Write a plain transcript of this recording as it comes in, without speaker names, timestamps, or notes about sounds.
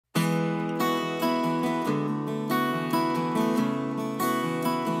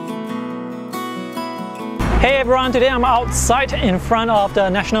Hey everyone, today I'm outside in front of the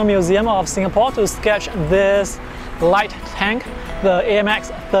National Museum of Singapore to sketch this light tank, the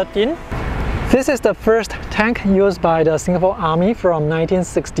AMX 13. This is the first tank used by the Singapore Army from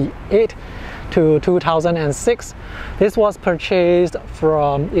 1968 to 2006. This was purchased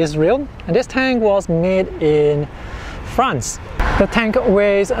from Israel and this tank was made in France. The tank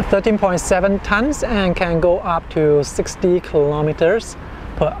weighs 13.7 tons and can go up to 60 kilometers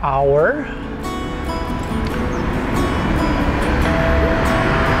per hour.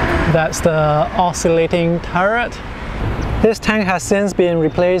 That's the oscillating turret. This tank has since been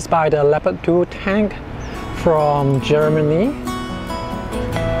replaced by the Leopard 2 tank from Germany.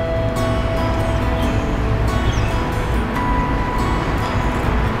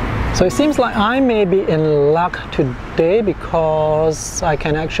 So it seems like I may be in luck today because I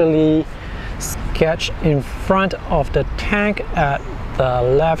can actually sketch in front of the tank at the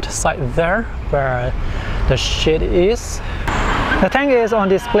left side there where the shade is. The tank is on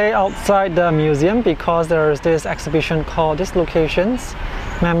display outside the museum because there is this exhibition called Dislocations,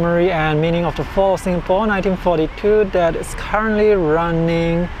 Memory and Meaning of the Fall of Singapore 1942 that is currently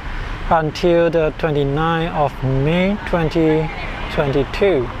running until the 29th of May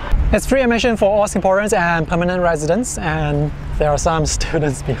 2022. It's free admission for all Singaporeans and permanent residents, and there are some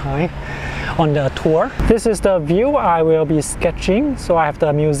students behind on the tour. This is the view I will be sketching, so I have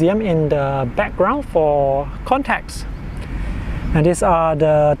the museum in the background for context. And these are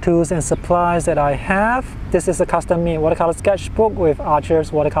the tools and supplies that I have. This is a custom-made watercolor sketchbook with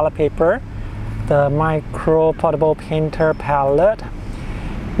Archer's watercolor paper, the micro portable painter palette,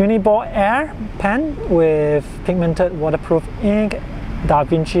 Uniball Air pen with pigmented waterproof ink, Da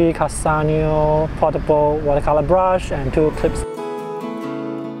Vinci Cassano portable watercolor brush, and 2 clips.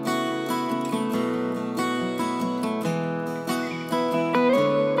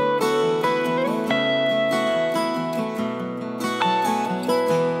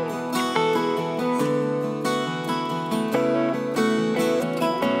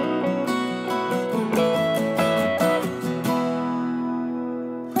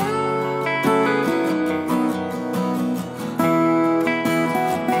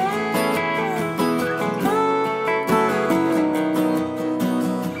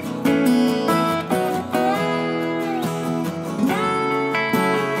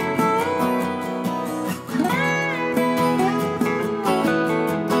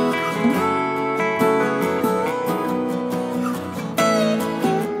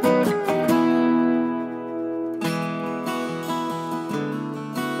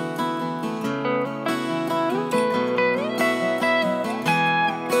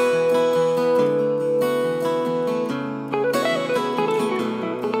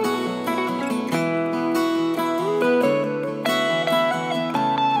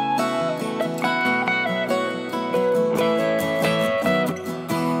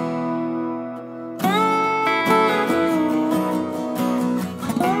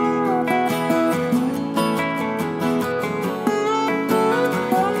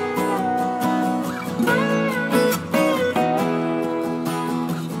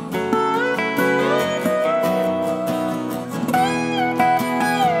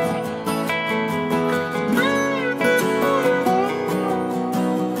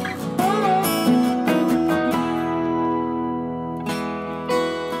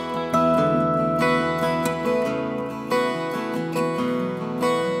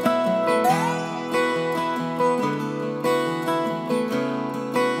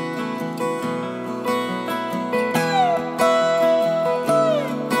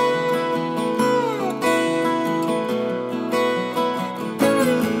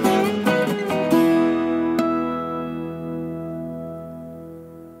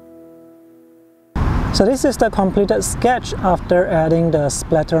 So this is the completed sketch after adding the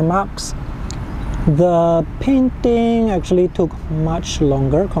splatter marks. The painting actually took much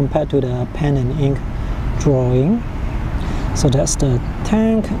longer compared to the pen and ink drawing. So that's the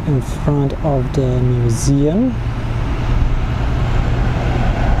tank in front of the museum.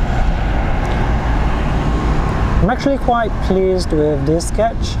 I'm actually quite pleased with this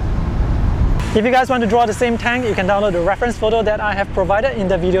sketch. If you guys want to draw the same tank, you can download the reference photo that I have provided in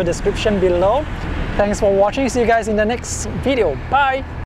the video description below. Thanks for watching. See you guys in the next video. Bye!